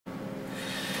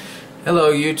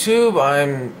Hello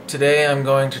YouTube, today I'm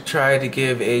going to try to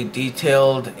give a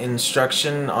detailed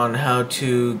instruction on how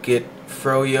to get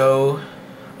froyo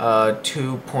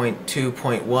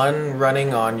 2.2.1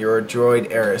 running on your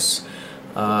droid eris.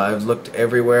 I've looked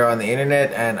everywhere on the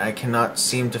internet and I cannot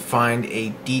seem to find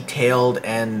a detailed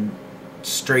and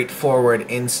straightforward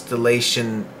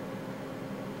installation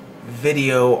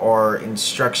video or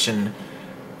instruction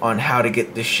on how to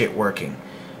get this shit working.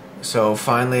 So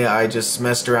finally I just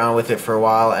messed around with it for a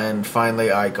while and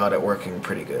finally I got it working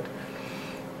pretty good.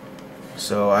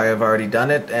 So I have already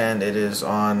done it and it is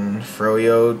on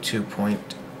froyo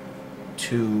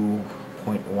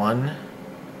 2.2.1.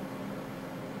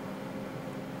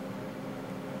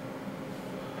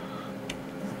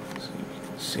 So you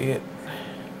can see it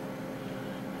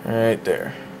right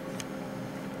there.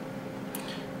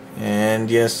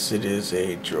 And yes, it is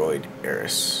a droid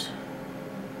eris.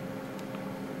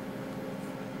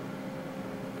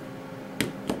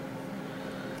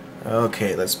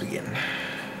 Okay, let's begin.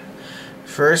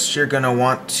 First, you're going to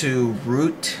want to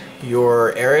root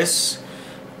your eris.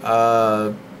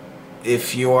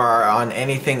 If you are on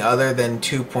anything other than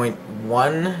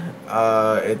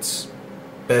 2.1, it's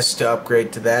best to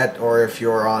upgrade to that, or if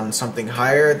you're on something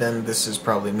higher, then this is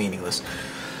probably meaningless.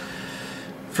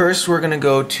 First, we're going to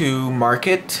go to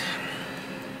Market,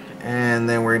 and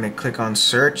then we're going to click on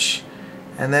Search,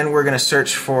 and then we're going to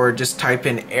search for, just type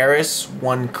in eris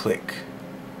one click.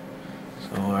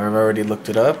 So I've already looked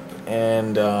it up,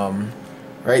 and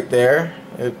right there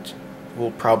it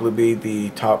will probably be the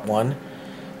top one.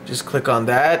 Just click on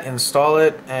that, install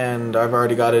it, and I've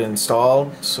already got it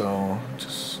installed, so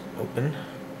just open.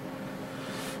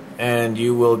 And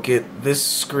you will get this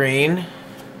screen.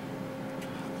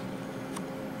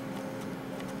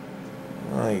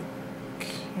 I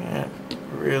can't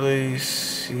really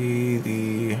see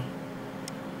the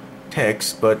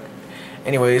text, but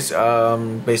anyways,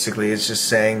 basically it's just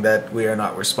saying that we are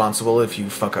not responsible if you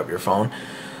fuck up your phone.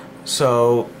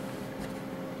 So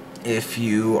if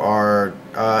you are,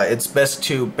 it's best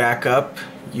to back up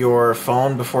your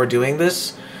phone before doing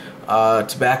this.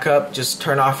 To back up, just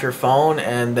turn off your phone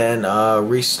and then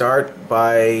restart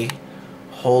by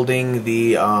holding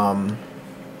the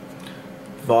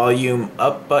volume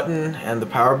up button and the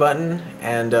power button,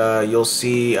 and you'll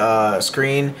see a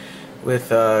screen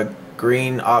with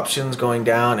green options going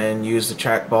down, and use the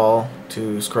trackball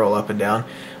to scroll up and down,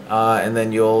 and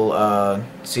then you'll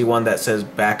see one that says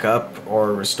backup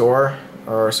or restore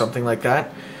or something like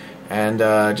that, and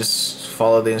just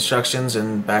follow the instructions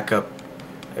and back up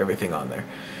everything on there.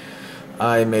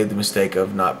 I made the mistake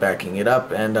of not backing it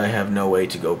up, and I have no way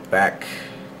to go back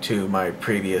to my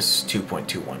previous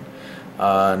 2.21.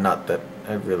 Not that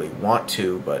I really want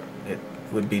to, but it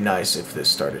would be nice if this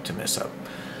started to mess up.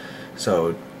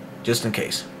 So just in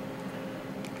case.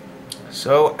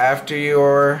 So after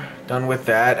you're done with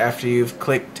that, after you've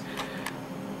clicked,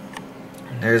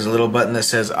 there's a little button that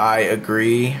says I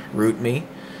agree, root me.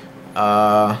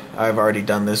 I've already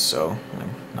done this, so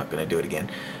I'm not going to do it again.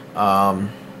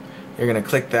 You're going to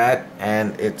click that,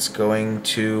 and it's going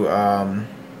to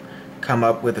come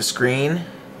up with a screen.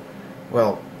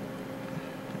 Well,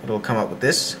 it'll come up with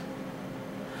this.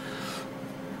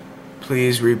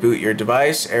 Please reboot your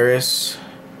device. Eris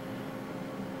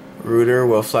router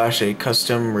will flash a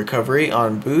custom recovery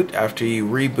on boot. After you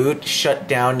reboot, shut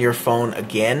down your phone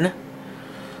again,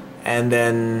 and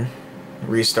then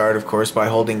restart, of course, by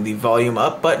holding the volume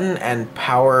up button and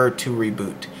power to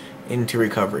reboot into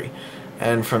recovery.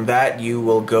 And from that, you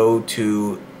will go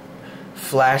to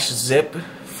flash zip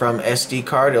from SD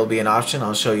card. It'll be an option.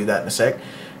 I'll show you that in a sec.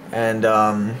 And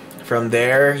from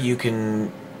there, you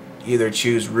can either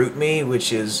choose root me,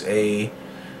 which is a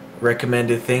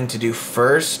recommended thing to do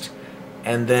first,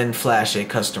 and then flash a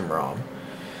custom ROM.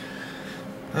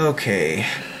 Okay,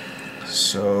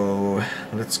 so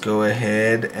let's go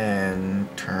ahead and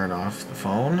turn off the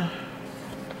phone.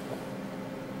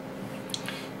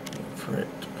 Wait for it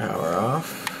to power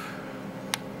off.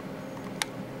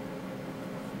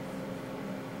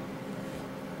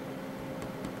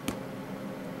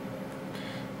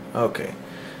 Okay,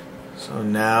 so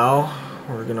now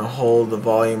we're going to hold the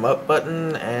volume up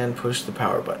button and push the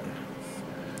power button.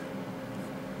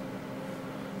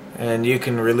 And you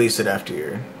can release it after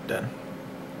you're done.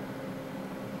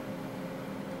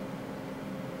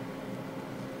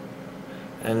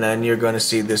 And then you're going to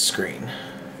see this screen.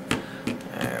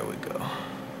 There we go.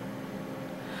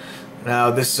 Now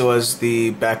this was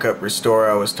the backup restore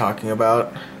I was talking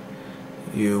about.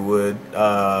 You would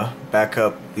back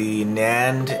up the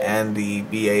NAND and the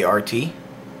BART.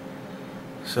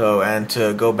 So, and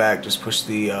to go back, just push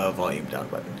the volume down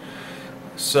button.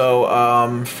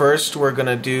 So first we're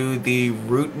gonna do the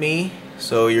root me.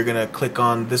 So you're gonna click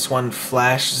on this one,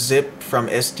 flash zip from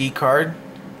SD card.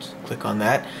 Just click on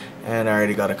that, and I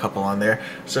already got a couple on there.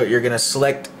 So you're gonna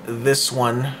select this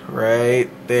one right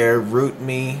there, root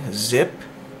me zip.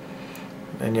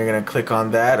 Then you're gonna click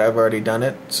on that. I've already done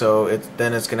it. So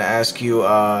then it's gonna ask you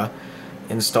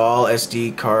install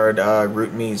SD card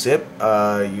root me zip.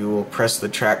 You will press the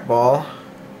trackball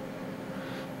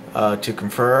to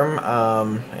confirm,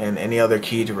 and any other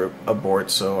key to abort,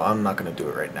 so I'm not going to do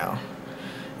it right now.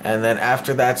 And then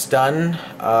after that's done,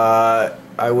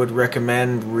 I would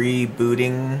recommend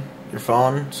rebooting your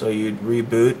phone, so you'd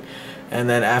reboot, and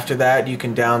then after that you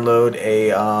can download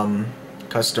a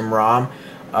custom ROM.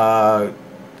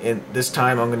 This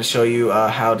time I'm going to show you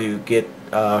how to get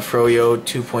froyo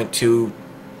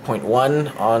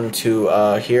 2.2.1 onto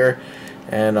here,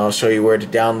 and I'll show you where to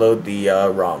download the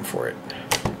ROM for it.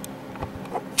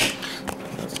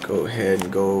 Go ahead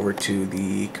and go over to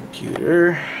the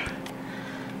computer.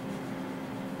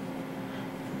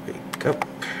 Wake up.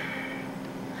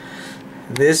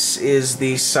 This is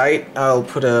the site. I'll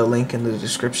put a link in the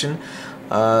description.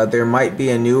 There might be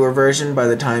a newer version by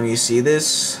the time you see this,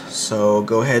 so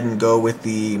go ahead and go with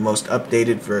the most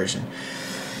updated version.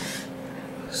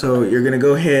 So you're going to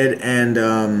go ahead and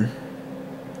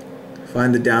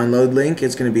find the download link.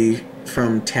 It's going to be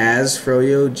from Taz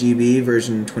Froyo GB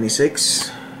version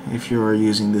 26. If you're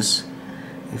using this,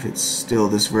 if it's still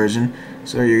this version.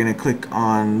 So you're going to click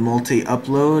on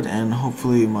multi-upload, and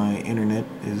hopefully my internet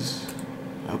is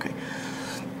okay.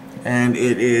 And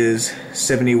it is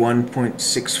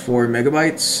 71.64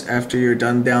 megabytes. After you're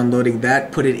done downloading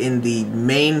that, put it in the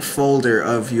main folder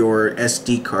of your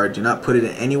SD card. Do not put it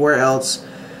anywhere else,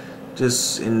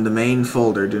 just in the main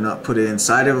folder. Do not put it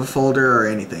inside of a folder or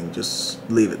anything, just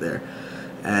leave it there.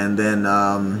 And then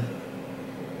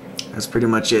that's pretty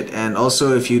much it. And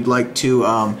also, if you'd like to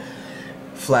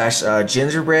flash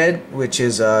gingerbread, which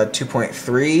is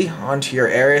 2.3 onto your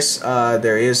eris,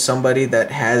 there is somebody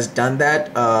that has done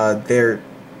that. There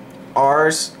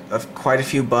are quite a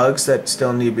few bugs that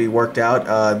still need to be worked out.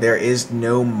 There is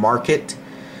no market,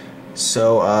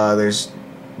 so there's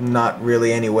not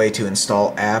really any way to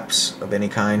install apps of any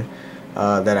kind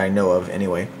that I know of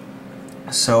anyway.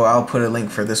 So I'll put a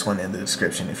link for this one in the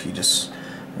description if you just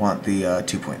want the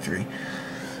 2.3.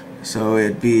 So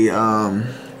it'd be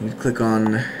you'd click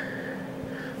on,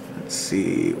 let's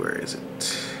see, where is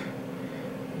it?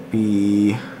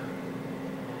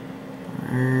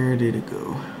 Where did it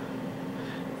go?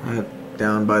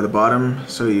 Down by the bottom.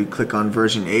 So you click on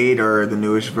version 8, or the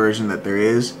newest version that there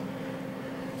is.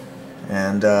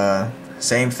 And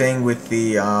same thing with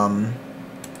the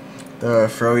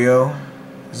froyo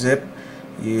zip.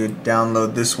 You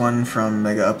download this one from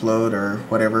Mega Upload or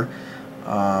whatever,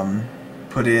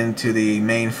 put it into the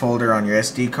main folder on your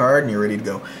SD card, and you're ready to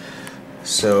go.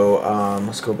 So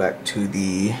let's go back to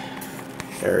the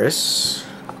eris.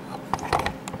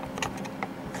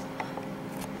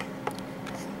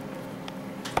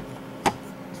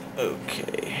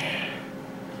 Okay.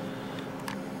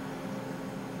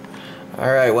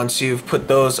 Alright, once you've put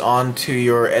those onto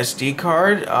your SD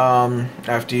card,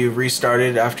 after you've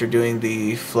restarted, after doing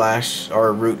the flash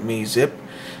or root me zip,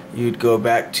 you'd go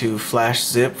back to flash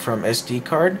zip from SD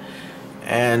card.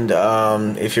 And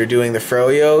if you're doing the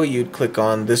froyo, you'd click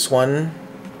on this one.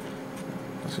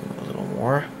 Zoom a little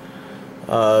more.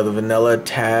 The vanilla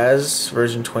Taz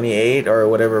version 28 or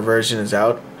whatever version is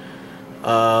out.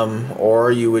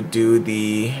 Or you would do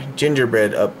the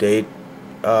gingerbread update,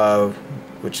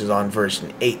 which is on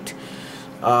version 8.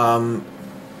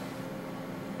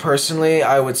 Personally,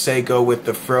 I would say go with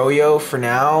the froyo for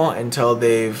now until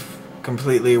they've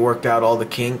completely worked out all the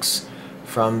kinks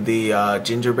from the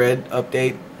gingerbread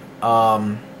update.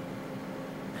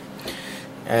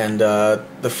 And the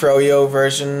froyo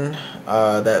version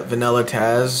that Vanilla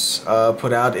Taz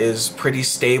put out is pretty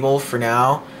stable for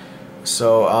now.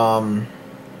 So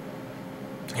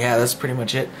yeah, that's pretty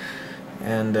much it.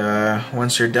 And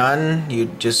once you're done, you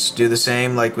just do the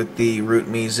same like with the root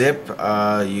me zip.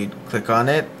 You'd click on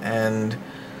it, and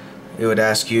it would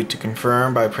ask you to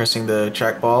confirm by pressing the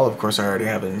trackball. Of course, I already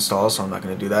have it installed, so I'm not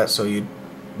going to do that. So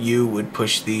you would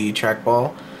push the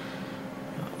trackball,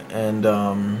 and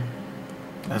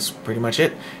that's pretty much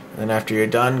it. And then after you're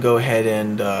done, go ahead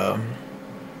and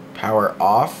power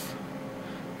off,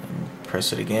 and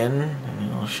press it again, and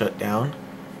it'll shut down.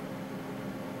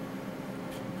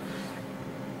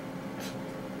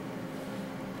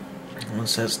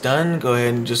 Once that's done, go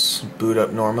ahead and just boot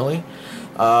up normally.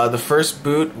 The first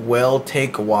boot will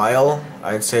take a while,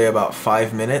 I'd say about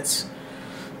 5 minutes,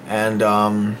 and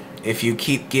If you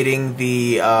keep getting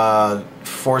the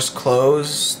force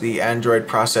close, the Android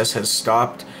process has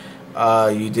stopped.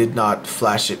 You did not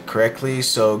flash it correctly,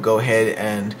 so go ahead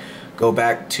and go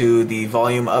back to the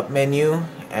volume up menu,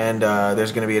 and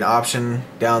there's going to be an option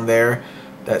down there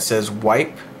that says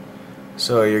wipe.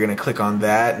 So you're going to click on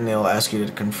that, and it'll ask you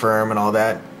to confirm and all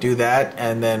that. Do that,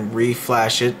 and then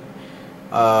re-flash it.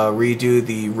 Redo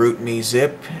the root me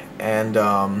zip, and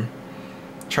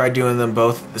try doing them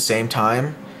both at the same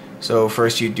time. So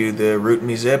first you do the root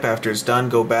me zip. After it's done,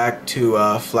 go back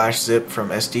to flash zip from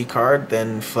SD card,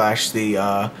 then flash the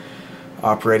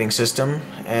operating system,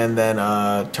 and then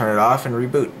turn it off and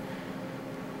reboot.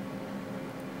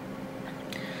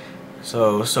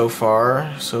 So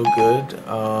far so good.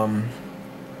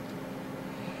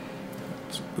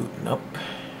 It's booting up.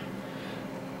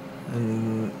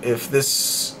 And if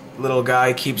this little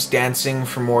guy keeps dancing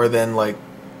for more than like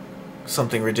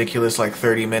something ridiculous like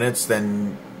 30 minutes,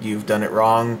 then you've done it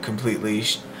wrong completely.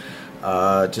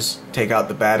 Just take out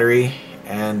the battery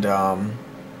and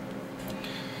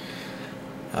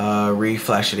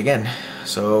re-flash it again.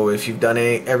 So if you've done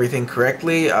everything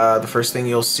correctly, the first thing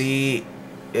you'll see,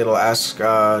 it'll ask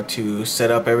to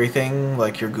set up everything,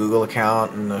 like your Google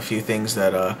account and a few things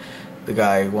that the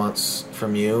guy wants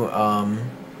from you.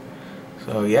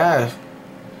 So yeah, if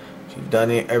you've done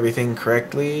everything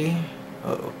correctly,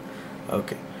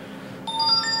 okay.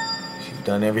 If you've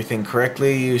done everything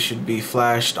correctly, you should be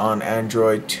flashed on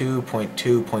Android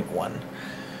 2.2.1.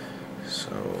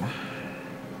 So,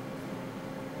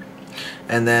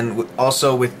 and then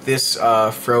also with this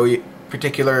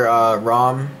particular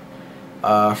ROM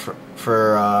for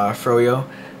froyo,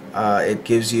 it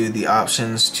gives you the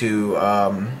options to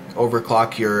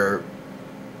overclock your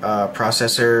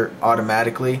processor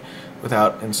automatically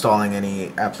without installing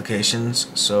any applications.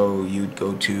 So you'd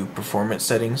go to performance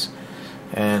settings,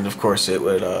 and of course it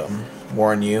would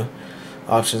warn you.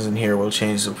 Options in here will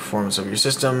change the performance of your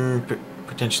system,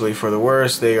 potentially for the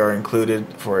worse. They are included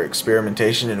for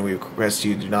experimentation, and we request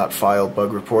you do not file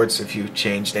bug reports if you've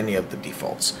changed any of the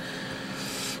defaults.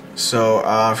 So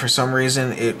for some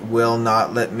reason it will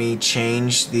not let me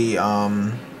change the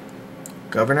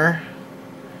governor.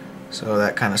 So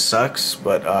that kind of sucks,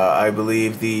 but I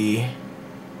believe the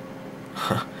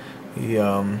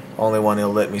only one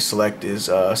it'll let me select is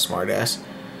smartass.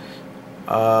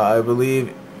 I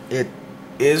believe it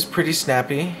is pretty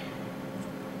snappy.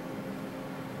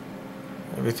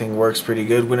 Everything works pretty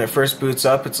good. When it first boots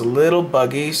up, it's a little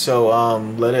buggy, so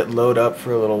let it load up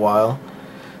for a little while,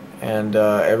 and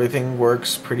everything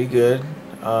works pretty good.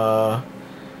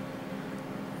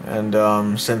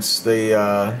 Since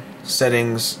the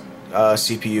settings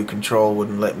CPU control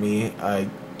wouldn't let me, I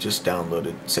just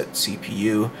downloaded set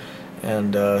CPU,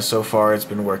 and so far it's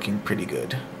been working pretty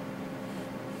good.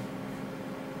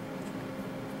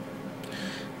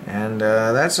 And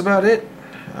that's about it.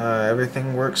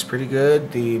 Everything works pretty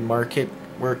good. The market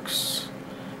works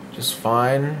just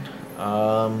fine.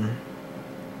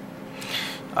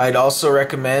 I'd also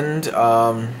recommend,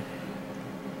 the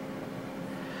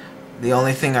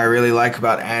only thing I really like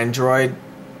about Android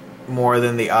more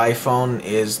than the iPhone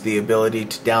is the ability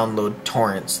to download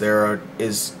torrents. There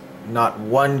is not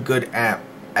one good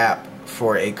app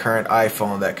for a current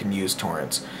iPhone that can use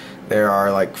torrents. There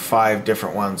are like 5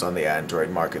 different ones on the Android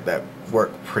market that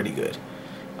work pretty good.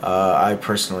 I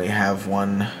personally have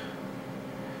one.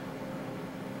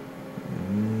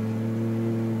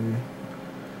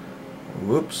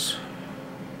 Whoops.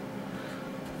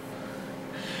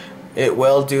 It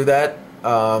will do that.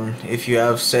 If you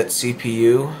have set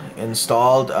CPU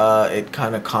installed, it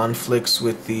kind of conflicts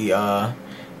with the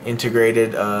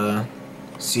integrated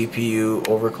CPU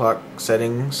overclock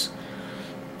settings.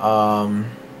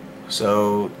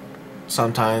 So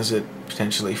sometimes it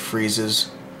potentially freezes,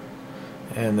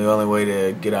 and the only way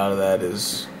to get out of that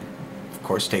is, of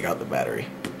course, take out the battery.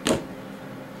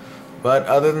 But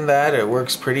other than that, it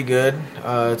works pretty good.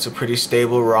 It's a pretty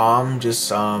stable ROM.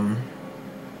 Just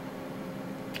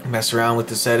mess around with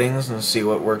the settings and see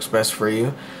what works best for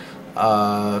you.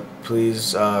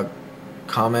 Please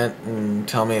comment and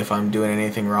tell me if I'm doing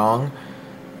anything wrong.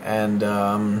 And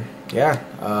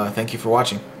yeah, thank you for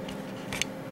watching.